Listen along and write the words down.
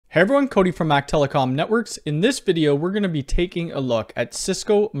Hey everyone, Cody from Mac Telecom Networks. In this video, we're going to be taking a look at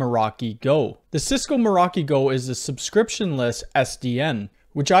Cisco Meraki GO. The Cisco Meraki GO is a subscription-less SDN,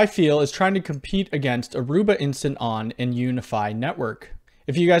 which I feel is trying to compete against Aruba Instant On and Unifi network.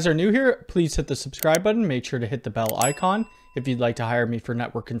 If you guys are new here, please hit the subscribe button. Make sure to hit the bell icon. If you'd like to hire me for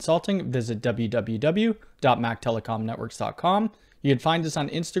network consulting, visit www.mactelecomnetworks.com. You can find us on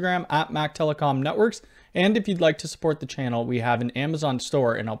Instagram at Mac Telecom Networks. And if you'd like to support the channel, we have an Amazon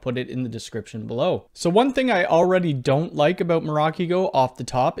store and I'll put it in the description below. So one thing I already don't like about Meraki GO off the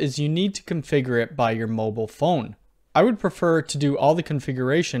top is you need to configure it by your mobile phone. I would prefer to do all the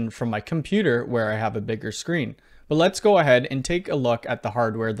configuration from my computer where I have a bigger screen. But let's go ahead and take a look at the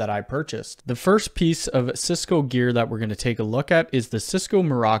hardware that I purchased. The first piece of Cisco gear that we're going to take a look at is the Cisco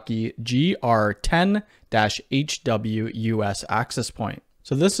Meraki GR10-HW US access point.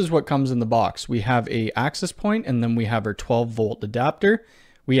 So this is what comes in the box. We have a access point and then we have our 12-volt adapter.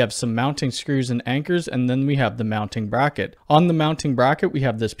 We have some mounting screws and anchors, and then we have the mounting bracket. On the mounting bracket, we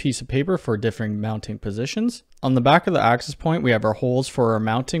have this piece of paper for different mounting positions. On the back of the access point, we have our holes for our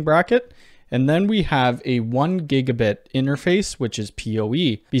mounting bracket. And then we have a 1 gigabit interface, which is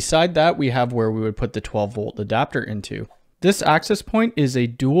POE. Beside that, we have where we would put the 12-volt adapter into. This access point is a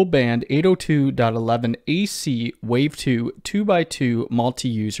dual band 802.11 AC Wave 2 2x2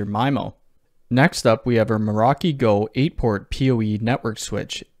 multi-user MIMO. Next up, we have our Meraki GO 8-port PoE network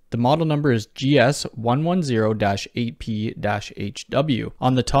switch. The model number is GS110-8P-HW.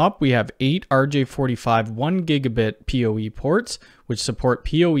 On the top, we have 8 RJ45 1 gigabit PoE ports, which support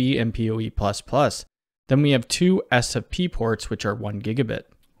PoE and PoE++. Then we have 2 SFP ports, which are 1 gigabit.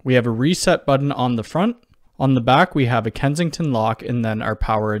 We have a reset button on the front. On the back, we have a Kensington lock and then our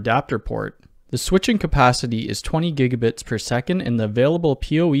power adapter port. The switching capacity is 20 gigabits per second and the available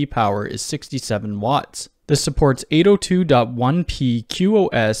PoE power is 67 watts. This supports 802.1p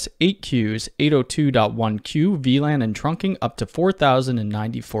QoS 8Qs, 802.1q VLAN and trunking up to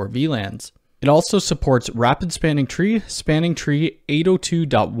 4094 VLANs. It also supports rapid spanning tree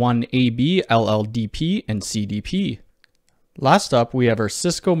 802.1ab LLDP and CDP. Last up, we have our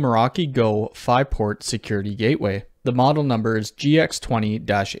Cisco Meraki GO 5-port security gateway. The model number is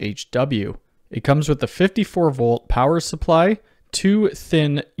GX20-HW. It comes with a 54-volt power supply, 2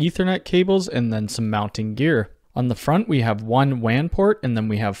 thin Ethernet cables, and then some mounting gear. On the front, we have 1 WAN port, and then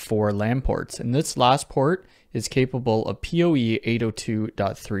we have 4 LAN ports. And this last port is capable of PoE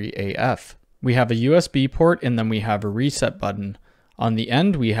 802.3 AF. We have a USB port, and then we have a reset button. On the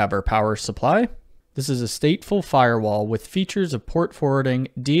end, we have our power supply. This is a stateful firewall with features of port forwarding,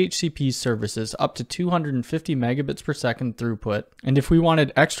 DHCP services up to 250 megabits per second throughput. And if we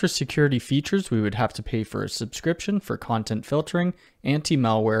wanted extra security features, we would have to pay for a subscription for content filtering,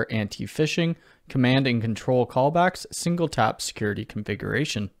 anti-malware, anti-phishing, command and control callbacks, single tap security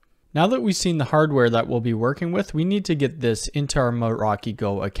configuration. Now that we've seen the hardware that we'll be working with, we need to get this into our Meraki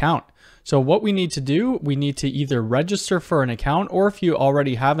GO account. So what we need to do, we need to either register for an account, or if you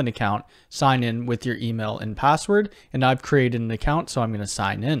already have an account, sign in with your email and password. And I've created an account, so I'm going to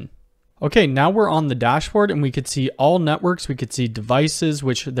sign in. Okay, now we're on the dashboard and we could see all networks. We could see devices,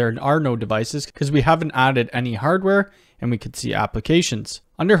 which there are no devices because we haven't added any hardware, and we could see applications.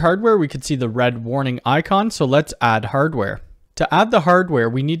 Under hardware, we could see the red warning icon. So let's add hardware. To add the hardware,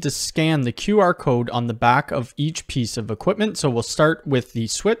 we need to scan the QR code on the back of each piece of equipment. So we'll start with the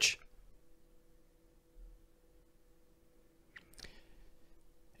switch.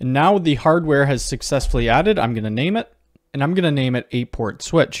 And now the hardware has successfully added. I'm going to name it, and I'm going to name it 8-port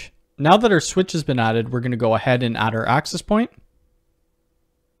switch. Now that our switch has been added, we're going to go ahead and add our access point.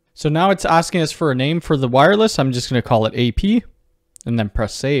 So now it's asking us for a name for the wireless. I'm just going to call it AP and then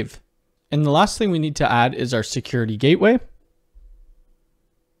press save. And the last thing we need to add is our security gateway.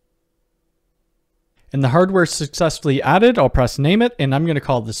 And the hardware is successfully added. I'll press name it, and I'm going to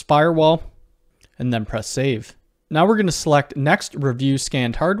call this firewall and then press save. Now we're going to select next review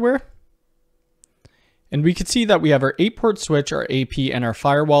scanned hardware. And we can see that we have our 8-port switch, our AP, and our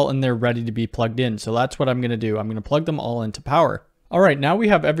firewall, and they're ready to be plugged in. So that's what I'm going to do. I'm going to plug them all into power. All right, now we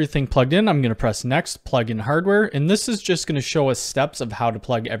have everything plugged in. I'm going to press next, plug in hardware. And this is just going to show us steps of how to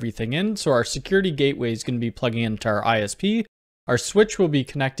plug everything in. So our security gateway is going to be plugging into our ISP. Our switch will be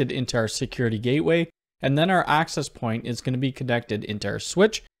connected into our security gateway. And then our access point is going to be connected into our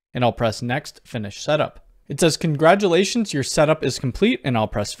switch. And I'll press next, finish setup. It says, congratulations, your setup is complete, and I'll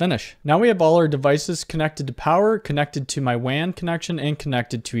press finish. Now we have all our devices connected to power, connected to my WAN connection, and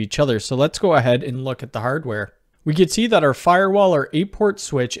connected to each other. So let's go ahead and look at the hardware. We can see that our firewall, our 8-port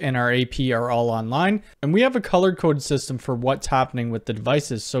switch, and our AP are all online, and we have a color-coded system for what's happening with the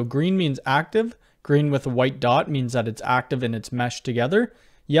devices. So green means active, green with a white dot means that it's active and it's meshed together,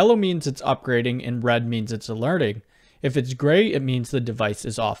 Yellow means it's upgrading and red means it's alerting. If it's gray, it means the device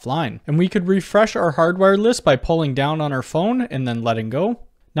is offline. And we could refresh our hardware list by pulling down on our phone and then letting go.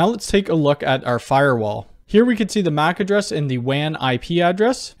 Now let's take a look at our firewall. Here we could see the MAC address and the WAN IP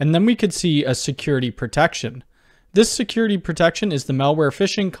address, and then we could see a security protection. This security protection is the malware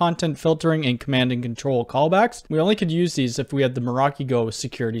phishing, content filtering, and command and control callbacks. We only could use these if we had the Meraki GO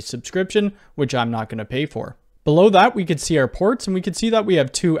security subscription, which I'm not going to pay for. Below that, we could see our ports, and we could see that we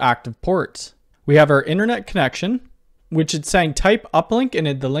have 2 active ports. We have our internet connection, which it's saying type uplink,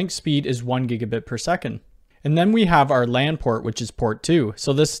 and the link speed is 1 gigabit per second. And then we have our LAN port, which is port 2.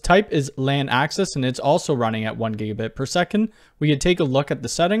 So this type is LAN access, and it's also running at 1 gigabit per second. We could take a look at the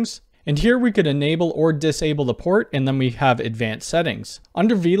settings. And here we could enable or disable the port, and then we have advanced settings.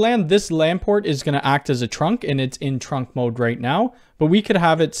 Under VLAN, this LAN port is going to act as a trunk, and it's in trunk mode right now, but we could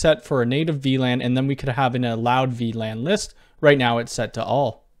have it set for a native VLAN, and then we could have an allowed VLAN list. Right now it's set to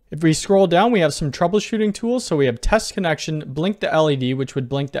all. If we scroll down, we have some troubleshooting tools. So we have test connection, blink the LED, which would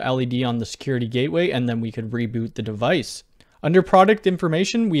blink the LED on the security gateway, and then we could reboot the device. Under product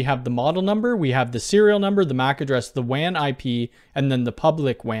information, we have the model number, we have the serial number, the MAC address, the WAN IP, and then the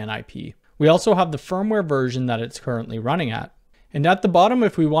public WAN IP. We also have the firmware version that it's currently running at. And at the bottom,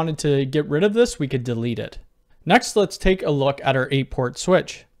 if we wanted to get rid of this, we could delete it. Next, let's take a look at our 8-port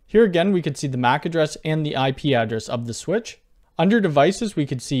switch. Here again, we could see the MAC address and the IP address of the switch. Under devices, we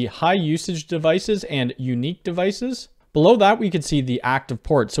could see high usage devices and unique devices. Below that, we could see the active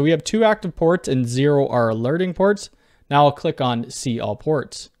ports. So we have 2 active ports and 0 are alerting ports. Now I'll click on see all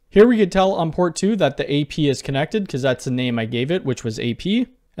ports. Here we could tell on port 2 that the AP is connected because that's the name I gave it, which was AP.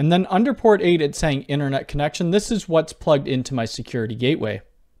 And then under port 8, it's saying internet connection. This is what's plugged into my security gateway.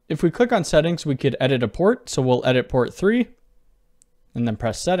 If we click on settings, we could edit a port. So we'll edit port 3 and then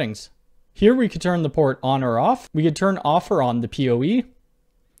press settings. Here we could turn the port on or off. We could turn off or on the POE.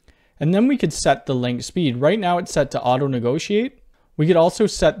 And then we could set the link speed. Right now it's set to auto negotiate. We could also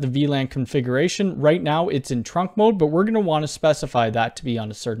set the VLAN configuration. Right now it's in trunk mode, but we're going to want to specify that to be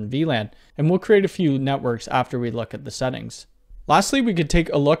on a certain VLAN. And we'll create a few networks after we look at the settings. Lastly, we could take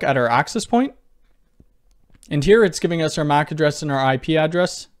a look at our access point. And here it's giving us our MAC address and our IP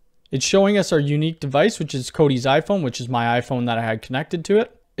address. It's showing us our unique device, which is Cody's iPhone, which is my iPhone that I had connected to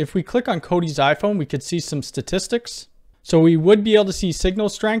it. If we click on Cody's iPhone, we could see some statistics. So we would be able to see signal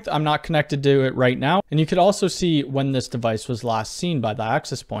strength. I'm not connected to it right now. And you could also see when this device was last seen by the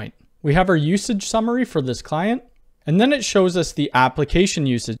access point. We have our usage summary for this client. And then it shows us the application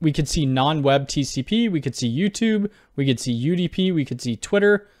usage. We could see non-web TCP. We could see YouTube. We could see UDP. We could see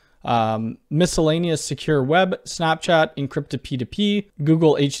Twitter, miscellaneous secure web, Snapchat, encrypted P2P,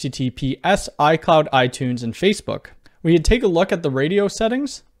 Google HTTPS, iCloud, iTunes, and Facebook. We could take a look at the radio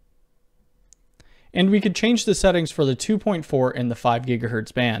settings. And we could change the settings for the 2.4 and the 5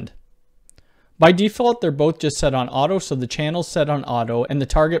 gigahertz band. By default, they're both just set on auto, so the channel's set on auto and the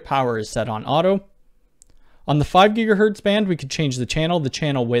target power is set on auto. On the 5 gigahertz band, we could change the channel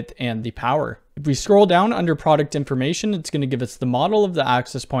width, and the power. If we scroll down under product information, it's going to give us the model of the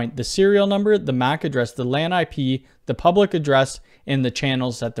access point, the serial number, the MAC address, the LAN IP, the public address, and the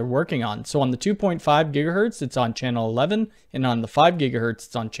channels that they're working on. So on the 2.5 gigahertz, it's on channel 11, and on the 5 gigahertz,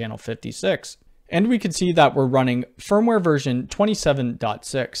 it's on channel 56. And we can see that we're running firmware version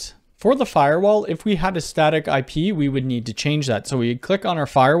 27.6. For the firewall, if we had a static IP, we would need to change that. So we click on our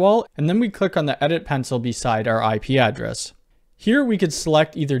firewall, and then we click on the edit pencil beside our IP address. Here we could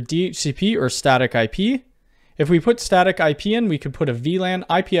select either DHCP or static IP. If we put static IP in, we could put a VLAN,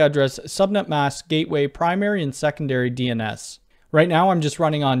 IP address, subnet mask, gateway, primary, and secondary DNS. Right now I'm just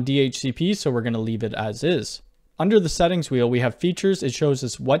running on DHCP, so we're going to leave it as is. Under the settings wheel, we have features. It shows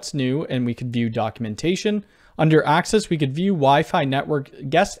us what's new, and we could view documentation. Under access, we could view Wi-Fi network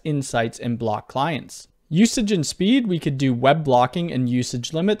guest insights and block clients. Usage and speed, we could do web blocking and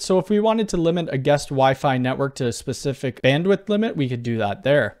usage limit. So if we wanted to limit a guest Wi-Fi network to a specific bandwidth limit, we could do that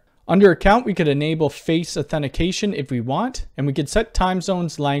there. Under account, we could enable face authentication if we want, and we could set time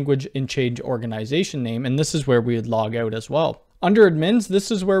zones, language, and change organization name. And this is where we would log out as well. Under admins, this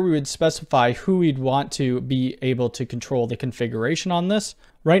is where we would specify who we'd want to be able to control the configuration on this.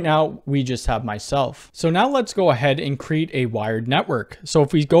 Right now, we just have myself. So now let's go ahead and create a wired network. So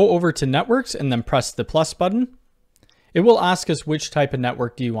if we go over to networks and then press the plus button, it will ask us which type of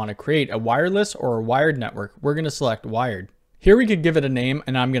network do you want to create, a wireless or a wired network. We're going to select wired. Here we could give it a name,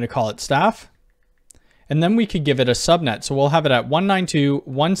 and I'm going to call it staff. And then we could give it a subnet. So we'll have it at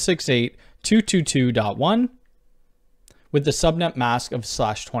 192.168.222.1. with the subnet mask of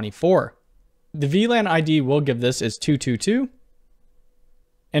 /24. The VLAN ID we'll give this is 222.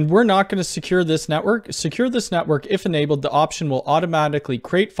 And we're not going to secure this network. Secure this network, if enabled, the option will automatically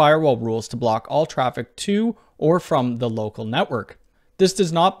create firewall rules to block all traffic to or from the local network. This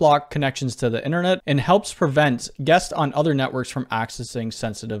does not block connections to the internet and helps prevent guests on other networks from accessing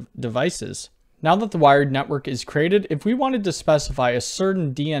sensitive devices. Now that the wired network is created, if we wanted to specify a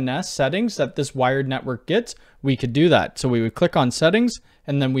certain DNS settings that this wired network gets, we could do that. So we would click on settings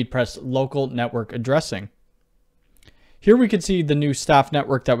and then we'd press local network addressing. Here we could see the new staff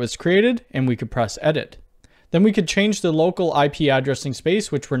network that was created and we could press edit. Then we could change the local IP addressing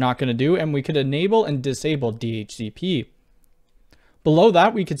space, which we're not going to do, and we could enable and disable DHCP. Below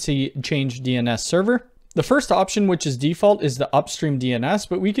that, we could see change DNS server. The first option, which is default, is the upstream DNS,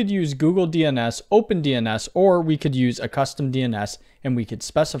 but we could use Google DNS, OpenDNS, or we could use a custom DNS and we could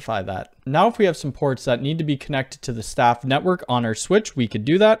specify that. Now, if we have some ports that need to be connected to the staff network on our switch, we could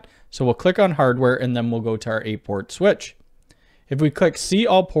do that. So we'll click on hardware and then we'll go to our 8-port switch. If we click see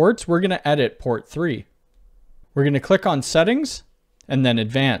all ports, we're going to edit port 3. We're going to click on settings and then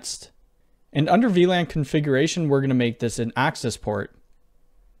advanced. And under VLAN configuration, we're going to make this an access port.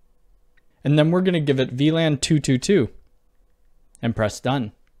 And then we're going to give it VLAN 222 and press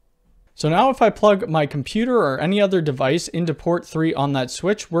done. So now if I plug my computer or any other device into port 3 on that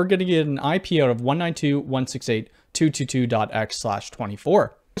switch, we're going to get an IP out of 192.168.222.x/24.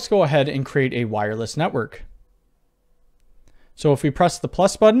 Let's go ahead and create a wireless network. So if we press the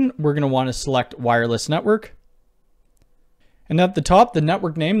plus button, we're going to want to select wireless network. And at the top, the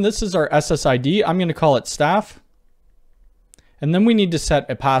network name, this is our SSID. I'm going to call it staff. And then we need to set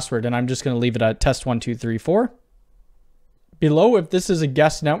a password, and I'm just going to leave it at test1234. Below, if this is a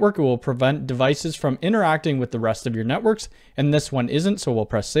guest network, it will prevent devices from interacting with the rest of your networks, and this one isn't, so we'll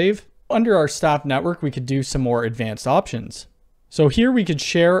press save. Under our staff network, we could do some more advanced options. So here we could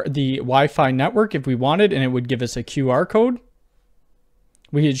share the Wi-Fi network if we wanted, and it would give us a QR code.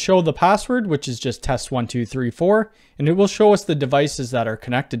 We could show the password, which is just test1234, and it will show us the devices that are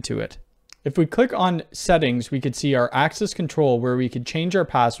connected to it. If we click on settings, we could see our access control where we could change our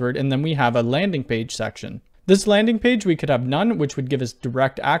password, and then we have a landing page section. This landing page, we could have none, which would give us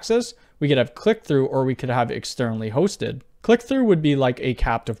direct access. We could have click-through, or we could have externally hosted. Click-through would be like a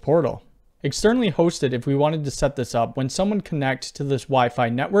captive portal. Externally hosted, if we wanted to set this up, when someone connects to this Wi-Fi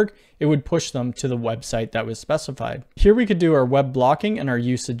network, it would push them to the website that was specified. Here we could do our web blocking and our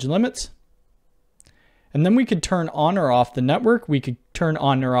usage limits. And then we could turn on or off the network. We could turn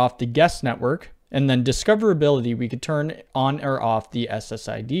on or off the guest network. And then discoverability, we could turn on or off the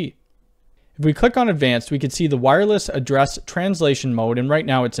SSID. If we click on advanced, we could see the wireless address translation mode. And right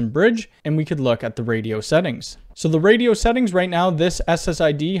now it's in bridge, and we could look at the radio settings. So the radio settings right now, this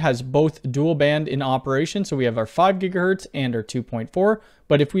SSID has both dual band in operation. So we have our 5 gigahertz and our 2.4.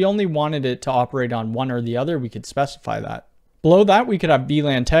 But if we only wanted it to operate on one or the other, we could specify that. Below that, we could have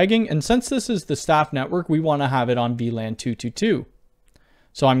VLAN tagging. And since this is the staff network, we want to have it on VLAN 222.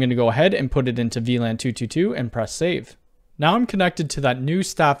 So I'm going to go ahead and put it into VLAN 222 and press save. Now I'm connected to that new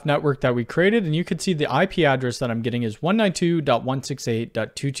staff network that we created, and you can see the IP address that I'm getting is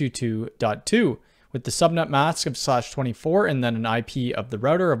 192.168.222.2 with the subnet mask of /24 and then an IP of the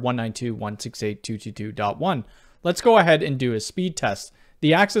router of 192.168.222.1. Let's go ahead and do a speed test.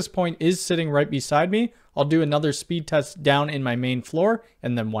 The access point is sitting right beside me. I'll do another speed test down in my main floor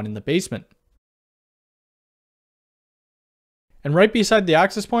and then one in the basement. And right beside the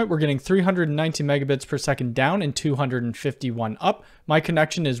access point, we're getting 390 megabits per second down and 251 up. My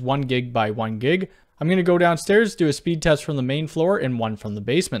connection is 1 gig by 1 gig. I'm going to go downstairs, do a speed test from the main floor and one from the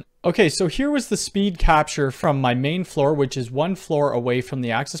basement. Okay, so here was the speed capture from my main floor, which is 1 floor away from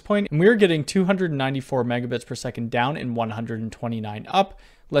the access point. And we're getting 294 megabits per second down and 129 up.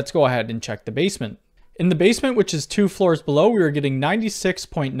 Let's go ahead and check the basement. In the basement, which is 2 floors below, we were getting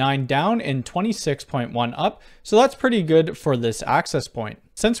 96.9 down and 26.1 up. So that's pretty good for this access point.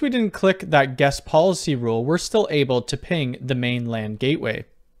 Since we didn't click that guest policy rule, we're still able to ping the main LAN gateway.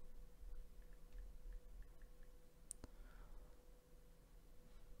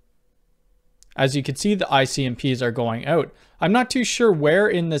 As you can see, the ICMPs are going out. I'm not too sure where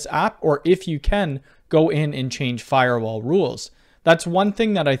in this app or if you can go in and change firewall rules. That's one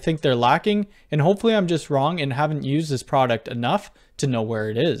thing that I think they're lacking, and hopefully I'm just wrong and haven't used this product enough to know where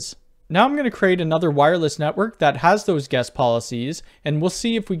it is. Now I'm going to create another wireless network that has those guest policies, and we'll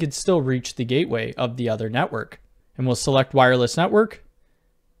see if we could still reach the gateway of the other network. And we'll select wireless network,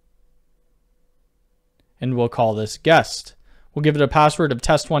 and we'll call this guest. We'll give it a password of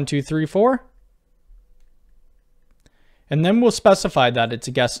test1234, and then we'll specify that it's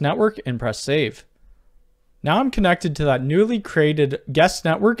a guest network and press save. Now I'm connected to that newly created guest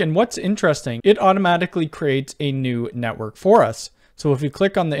network, and what's interesting, it automatically creates a new network for us. So if we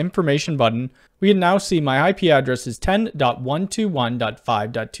click on the information button, we can now see my IP address is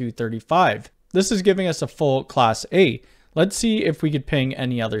 10.121.5.235. This is giving us a full class A. Let's see if we could ping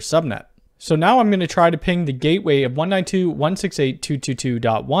any other subnet. So now I'm going to try to ping the gateway of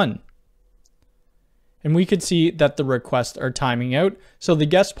 192.168.222.1. And we could see that the requests are timing out, so the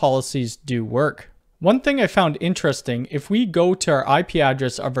guest policies do work. One thing I found interesting, if we go to our IP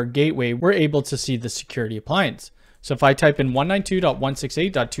address of our gateway, we're able to see the security appliance. So if I type in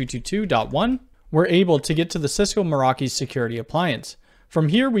 192.168.222.1, we're able to get to the Cisco Meraki security appliance. From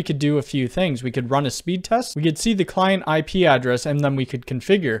here, we could do a few things. We could run a speed test. We could see the client IP address, and then we could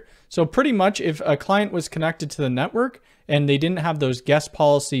configure. So pretty much if a client was connected to the network and they didn't have those guest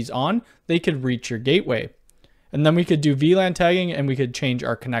policies on, they could reach your gateway. And then we could do VLAN tagging, and we could change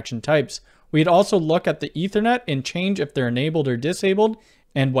our connection types. We'd also look at the Ethernet and change if they're enabled or disabled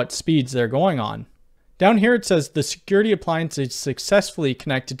and what speeds they're going on. Down here it says the security appliance is successfully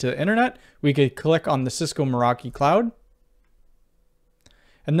connected to the internet. We could click on the Cisco Meraki cloud,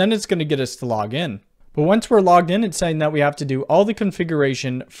 and then it's going to get us to log in. But once we're logged in, it's saying that we have to do all the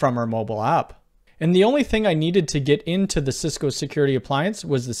configuration from our mobile app. And the only thing I needed to get into the Cisco security appliance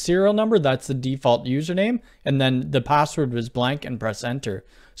was the serial number. That's the default username. And then the password was blank, and press enter.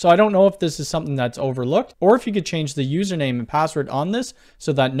 So I don't know if this is something that's overlooked, or if you could change the username and password on this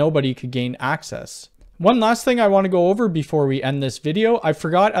so that nobody could gain access. One last thing I want to go over before we end this video, I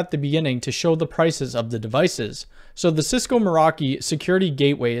forgot at the beginning to show the prices of the devices. So the Cisco Meraki security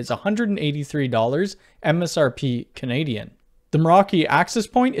gateway is $183 MSRP Canadian. The Meraki access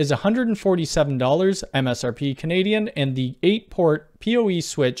point is $147 MSRP Canadian, and the 8-port POE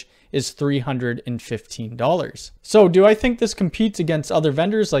switch is $315. So do I think this competes against other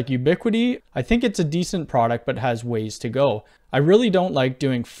vendors like Ubiquiti? I think it's a decent product, but has ways to go. I really don't like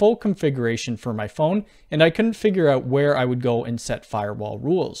doing full configuration for my phone, and I couldn't figure out where I would go and set firewall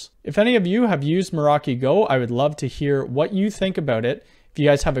rules. If any of you have used Meraki GO, I would love to hear what you think about it. If you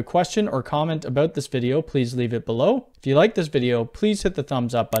guys have a question or comment about this video, please leave it below. If you like this video, please hit the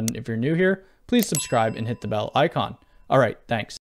thumbs up button. If you're new here, please subscribe and hit the bell icon. All right, thanks.